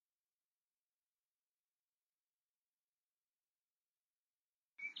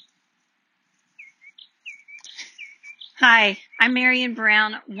Hi, I'm Marion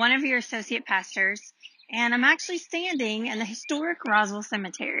Brown, one of your associate pastors, and I'm actually standing in the historic Roswell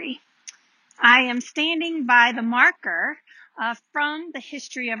Cemetery. I am standing by the marker from the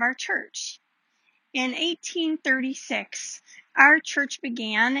history of our church. In 1836, our church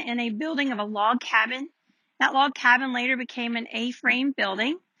began in a building of a log cabin. That log cabin later became an A-frame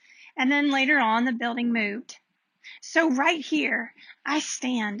building, and then later on the building moved. So right here, I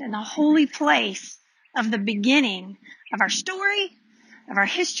stand in a holy place of the beginning of our story, of our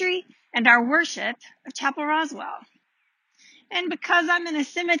history, and our worship of Chapel Roswell. And because I'm in a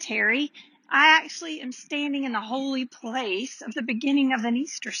cemetery, I actually am standing in the holy place of the beginning of an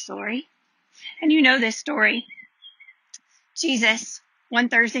Easter story. And you know this story. Jesus, one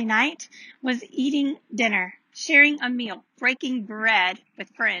Thursday night, was eating dinner, sharing a meal, breaking bread with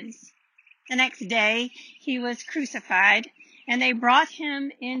friends. The next day, he was crucified, and they brought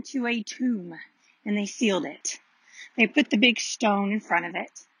him into a tomb, and they sealed it. They put the big stone in front of it.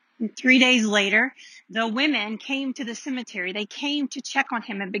 And 3 days later, the women came to the cemetery. They came to check on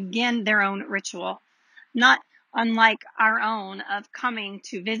him and begin their own ritual, not unlike our own of coming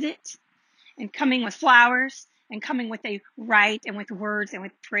to visit and coming with flowers and coming with a rite and with words and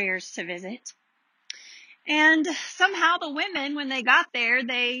with prayers to visit. And somehow the women, when they got there,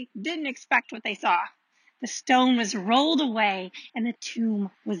 they didn't expect what they saw. The stone was rolled away and the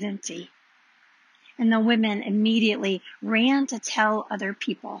tomb was empty. And the women immediately ran to tell other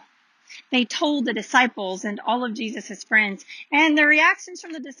people. They told the disciples and all of Jesus' friends, and the reactions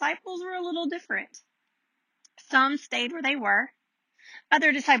from the disciples were a little different. Some stayed where they were.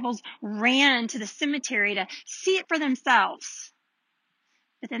 Other disciples ran to the cemetery to see it for themselves.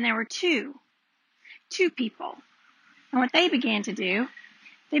 But then there were two people. And what they began to do,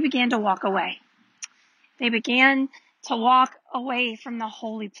 they began to walk away. They began to walk away from the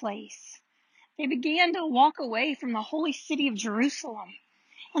holy place. They began to walk away from the holy city of Jerusalem.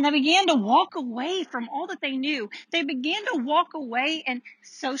 And they began to walk away from all that they knew. They began to walk away and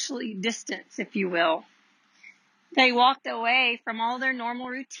socially distance, if you will. They walked away from all their normal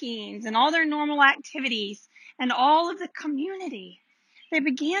routines and all their normal activities and all of the community. They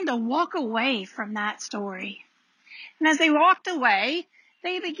began to walk away from that story. And as they walked away,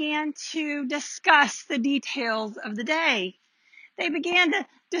 they began to discuss the details of the day. They began to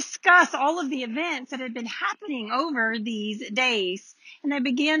discuss all of the events that had been happening over these days. And they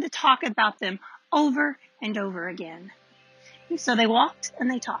began to talk about them over and over again. And so they walked and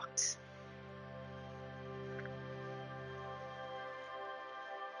they talked.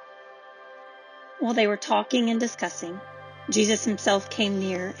 While they were talking and discussing, Jesus himself came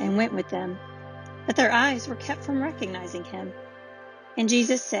near and went with them, but their eyes were kept from recognizing him. And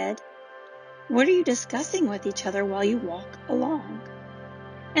Jesus said, "What are you discussing with each other while you walk along?"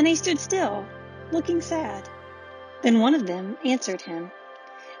 And they stood still, looking sad. Then one of them answered him,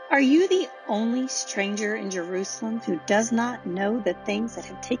 "Are you the only stranger in Jerusalem who does not know the things that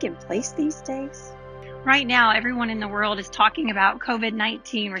have taken place these days?" Right now, everyone in the world is talking about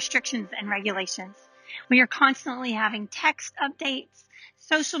COVID-19 restrictions and regulations. We are constantly having text updates,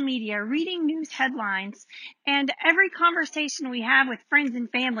 social media, reading news headlines, and every conversation we have with friends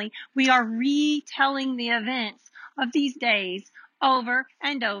and family, we are retelling the events of these days over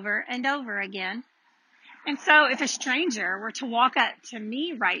and over and over again. And so if a stranger were to walk up to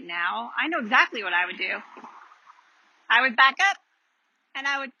me right now, I know exactly what I would do. I would back up and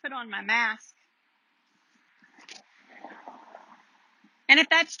I would put on my mask. And if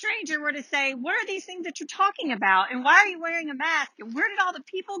that stranger were to say, "What are these things that you're talking about? And why are you wearing a mask? And where did all the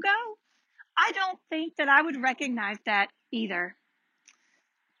people go?" I don't think that I would recognize that either.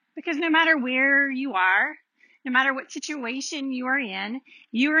 Because no matter where you are, no matter what situation you are in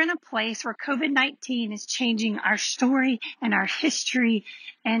a place where COVID-19 is changing our story and our history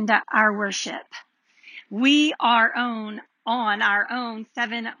and our worship. We are on our own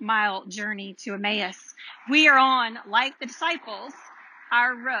 7-mile journey to Emmaus. We are on, like the disciples,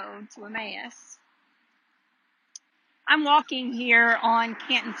 our road to Emmaus. I'm walking here on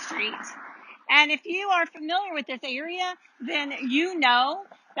Canton Street. And if you are familiar with this area, then you know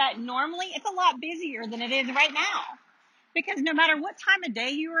that normally it's a lot busier than it is right now. Because no matter what time of day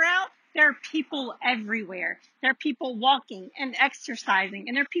you are out, there are people everywhere. There are people walking and exercising,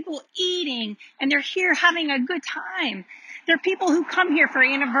 and there are people eating, and they're here having a good time. There are people who come here for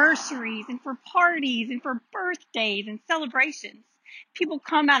anniversaries and for parties and for birthdays and celebrations. People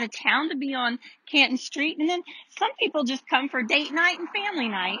come out of town to be on Canton Street, and then some people just come for date night and family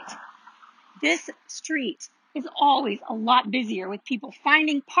night. This street is always a lot busier with people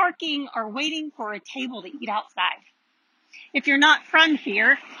finding parking or waiting for a table to eat outside. If you're not from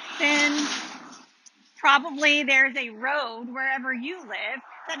here, then Probably there's a road wherever you live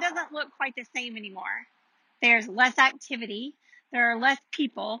that doesn't look quite the same anymore. There's less activity, there are less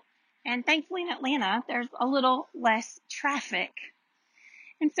people, and thankfully in Atlanta, there's a little less traffic.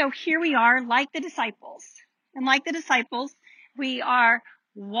 And so here we are, like the disciples. And like the disciples, we are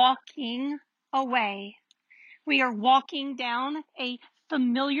walking away. We are walking down a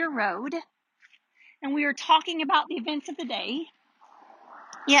familiar road, and we are talking about the events of the day.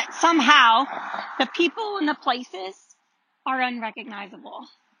 Yet somehow, the people and the places are unrecognizable.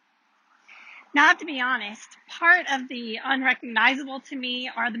 Now, I have to be honest, part of the unrecognizable to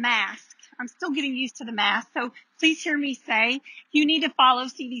me are the masks. I'm still getting used to the mask, so please hear me say you need to follow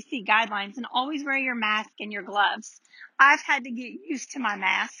CDC guidelines and always wear your mask and your gloves. I've had to get used to my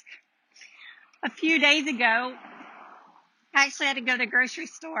mask. A few days ago, I actually had to go to the grocery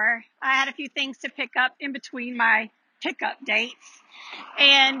store. I had a few things to pick up in between my pickup dates,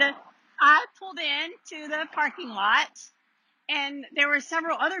 and I pulled into the parking lot, and there were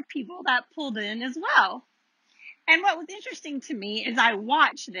several other people that pulled in as well. And what was interesting to me is I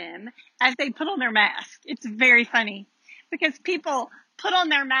watched them as they put on their mask. It's very funny because people put on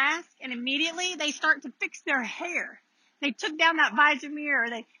their mask and immediately they start to fix their hair. They took down that visor mirror,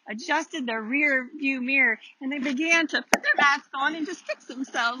 they adjusted their rear view mirror, and they began to put their mask on and just fix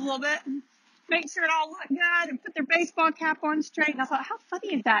themselves a little bit and make sure it all looked good and put their baseball cap on straight. And I thought, how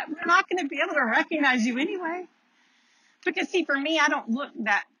funny is that? We're not going to be able to recognize you anyway. Because see, for me, I don't look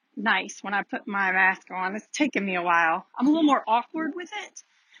that nice when I put my mask on. It's taken me a while. I'm a little more awkward with it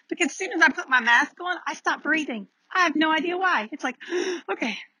because as soon as I put my mask on, I stop breathing. I have no idea why. It's like, okay,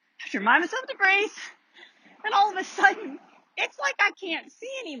 I have to remind myself to breathe. And all of a sudden, it's like I can't see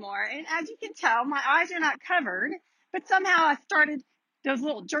anymore. And as you can tell, my eyes are not covered, but somehow I started those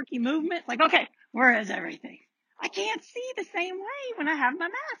little jerky movements. Like, okay, where is everything? I can't see the same way when I have my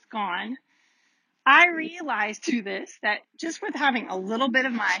mask on. I realized through this that just with having a little bit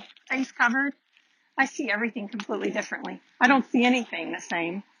of my face covered, I see everything completely differently. I don't see anything the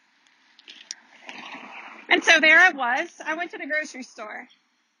same. And so there I was. I went to the grocery store.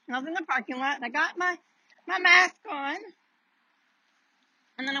 And I was in the parking lot and I got my mask on.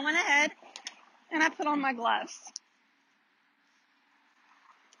 And then I went ahead and I put on my gloves.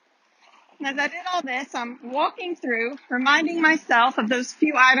 And as I did all this, I'm walking through, reminding myself of those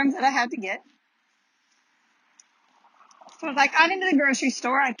few items that I had to get. So as I got into the grocery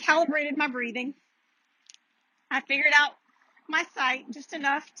store, I calibrated my breathing. I figured out my sight just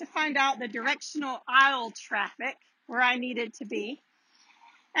enough to find out the directional aisle traffic where I needed to be.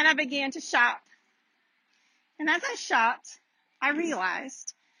 And I began to shop. And as I shopped, I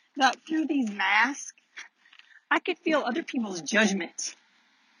realized that through these masks, I could feel other people's judgment.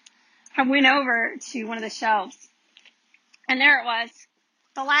 I went over to one of the shelves, and there it was,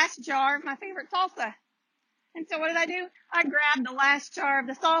 the last jar of my favorite salsa. And so what did I do? I grabbed the last jar of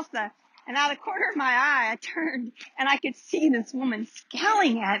the salsa, and out of the corner of my eye, I turned, and I could see this woman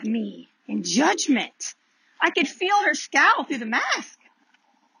scowling at me in judgment. I could feel her scowl through the mask.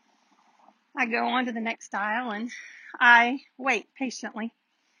 I go on to the next aisle, and I wait patiently.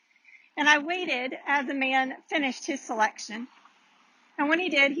 And I waited as the man finished his selection. And when he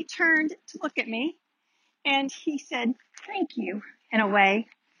did, he turned to look at me, and he said, "Thank you," in a way.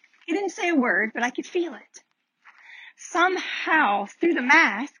 He didn't say a word, but I could feel it. Somehow, through the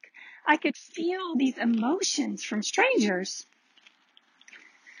mask, I could feel these emotions from strangers.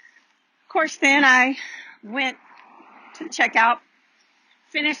 Of course, then I went to the checkout,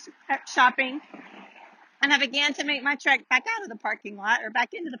 finished shopping, and I began to make my trek back out of the parking lot, or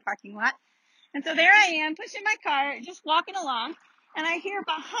back into the parking lot. And so there I am, pushing my cart, just walking along, and I hear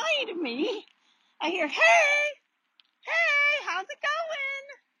behind me, hey, how's it going?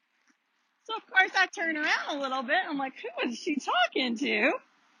 So, of course, I turn around a little bit. I'm like, who is she talking to?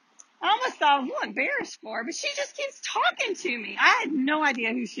 I almost thought I was a little embarrassed for her, but she just keeps talking to me. I had no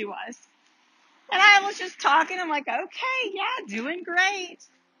idea who she was. And I was just talking. I'm like, okay, yeah, doing great.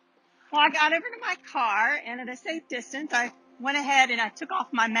 Well, I got over to my car, and at a safe distance, I went ahead and I took off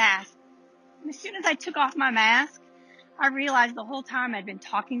my mask. And as soon as I took off my mask, I realized the whole time I'd been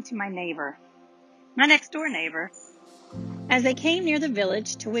talking to my neighbor, my next door neighbor. As they came near the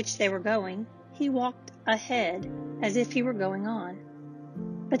village to which they were going, he walked ahead as if he were going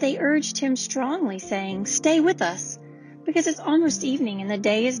on. But they urged him strongly, saying, "Stay with us, because it's almost evening and the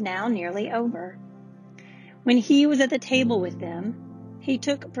day is now nearly over." When he was at the table with them, he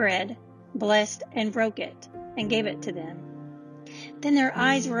took bread, blessed and broke it, and gave it to them. Then their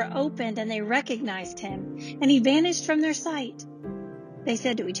eyes were opened and they recognized him, and he vanished from their sight. They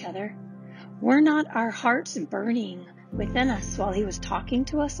said to each other, "Were not our hearts burning within us while he was talking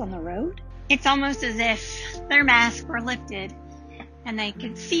to us on the road?" It's almost as if their masks were lifted and they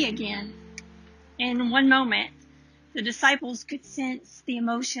could see again. In one moment, the disciples could sense the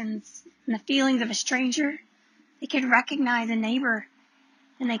emotions and the feelings of a stranger. They could recognize a neighbor,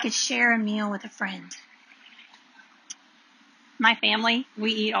 and they could share a meal with a friend. My family,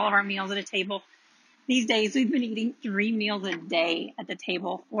 we eat all of our meals at a table. These days, we've been eating 3 meals a day at the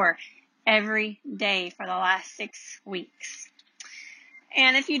table for every day for the last 6 weeks.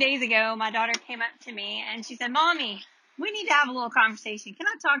 And a few days ago, my daughter came up to me and she said, "Mommy, we need to have a little conversation. Can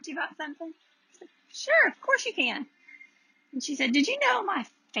I talk to you about something?" I said, "Sure, of course you can." And she said, "Did you know my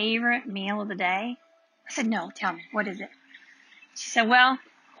favorite meal of the day?" I said, "No, tell me, what is it?" She said, "Well,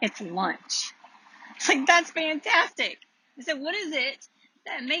 it's lunch." I was like, "That's fantastic." I said, "What is it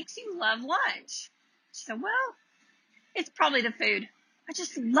that makes you love lunch?" She said, "Well, it's probably the food. I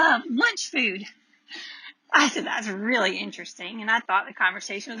just love lunch food." I said, "That's really interesting." And I thought the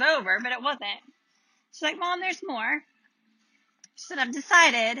conversation was over, but it wasn't. She's like, "Mom, there's more." She said, "I've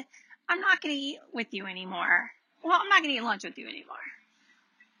decided I'm not going to eat with you anymore. Well, I'm not going to eat lunch with you anymore."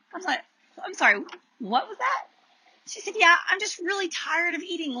 I was like, "I'm sorry, what was that?" She said, "Yeah, I'm just really tired of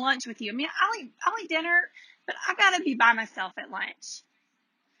eating lunch with you. I mean, I'll eat dinner, but I got to be by myself at lunch."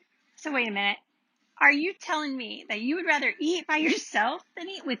 So wait a minute. Are you telling me that you would rather eat by yourself than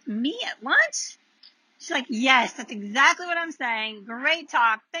eat with me at lunch? She's like, "Yes, that's exactly what I'm saying. Great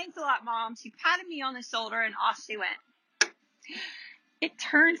talk. Thanks a lot, Mom." She patted me on the shoulder and off she went. It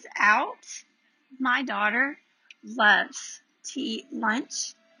turns out my daughter loves to eat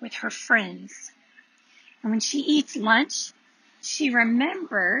lunch with her friends. And when she eats lunch, she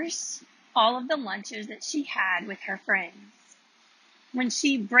remembers all of the lunches that she had with her friends. When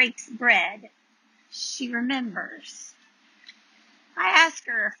she breaks bread, she remembers. I asked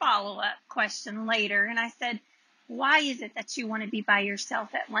her a follow-up question later, and I said, "Why is it that you want to be by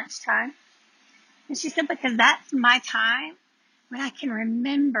yourself at lunchtime?" And she said, "Because that's my time when I can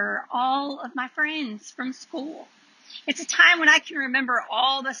remember all of my friends from school. It's a time when I can remember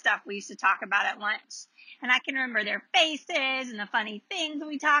all the stuff we used to talk about at lunch. And I can remember their faces and the funny things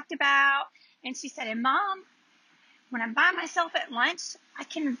we talked about." And she said, "And Mom, when I'm by myself at lunch, I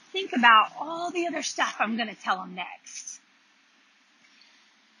can think about all the other stuff I'm going to tell them next."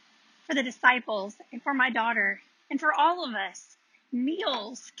 For the disciples and for my daughter and for all of us,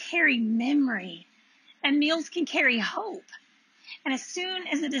 meals carry memory and meals can carry hope. And as soon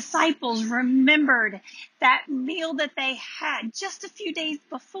as the disciples remembered that meal that they had just a few days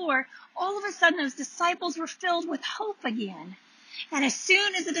before, all of a sudden those disciples were filled with hope again. And as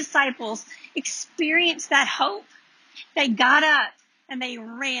soon as the disciples experienced that hope, they got up and they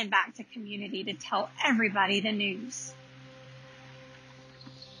ran back to community to tell everybody the news.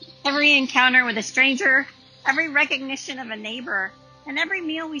 Every encounter with a stranger, every recognition of a neighbor, and every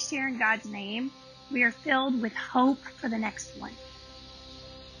meal we share in God's name, we are filled with hope for the next one.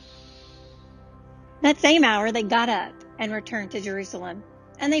 That same hour they got up and returned to Jerusalem,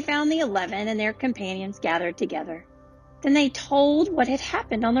 and they found the 11 and their companions gathered together. Then they told what had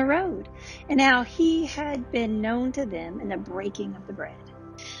happened on the road, and how he had been known to them in the breaking of the bread.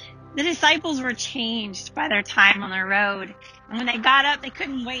 The disciples were changed by their time on the road, and when they got up, they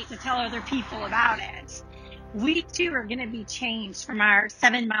couldn't wait to tell other people about it. We too are going to be changed from our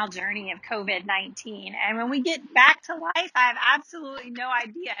 7-mile journey of COVID-19. And when we get back to life, I have absolutely no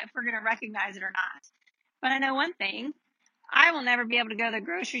idea if we're going to recognize it or not. But I know one thing. I will never be able to go to the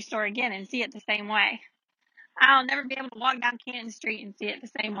grocery store again and see it the same way. I'll never be able to walk down Canton Street and see it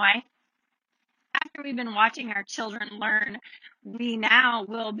the same way. After we've been watching our children learn, we now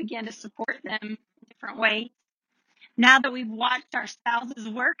will begin to support them in different ways. Now that we've watched our spouses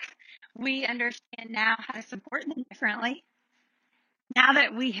work, we understand now how to support them differently. Now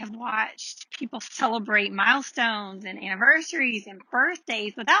that we have watched people celebrate milestones and anniversaries and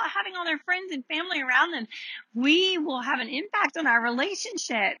birthdays without having all their friends and family around them, we will have an impact on our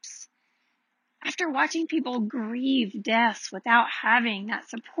relationships. After watching people grieve deaths without having that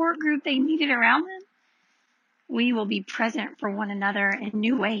support group they needed around them, we will be present for one another in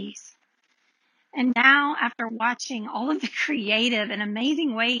new ways. And now, after watching all of the creative and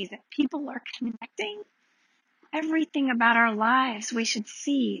amazing ways that people are connecting, everything about our lives we should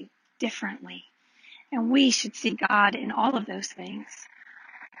see differently. And we should see God in all of those things.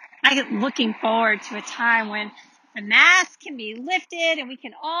 I am looking forward to a time when the mask can be lifted and we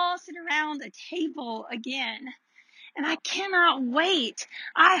can all sit around a table again. And I cannot wait.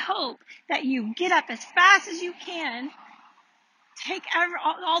 I hope that you get up as fast as you can, take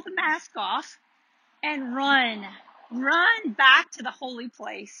all the mask off, and run. Run back to the holy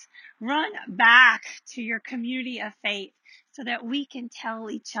place. Run back to your community of faith so that we can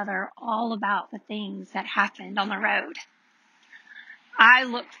tell each other all about the things that happened on the road. I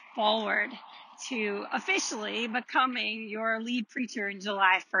look forward to officially becoming your lead preacher in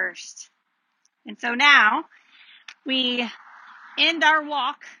July 1st. And so now we end our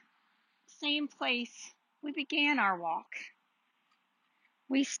walk, same place we began our walk.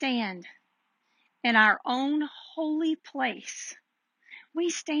 We stand in our own holy place. We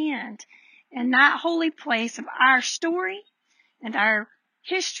stand in that holy place of our story and our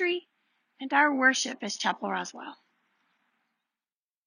history and our worship as Chapel Roswell.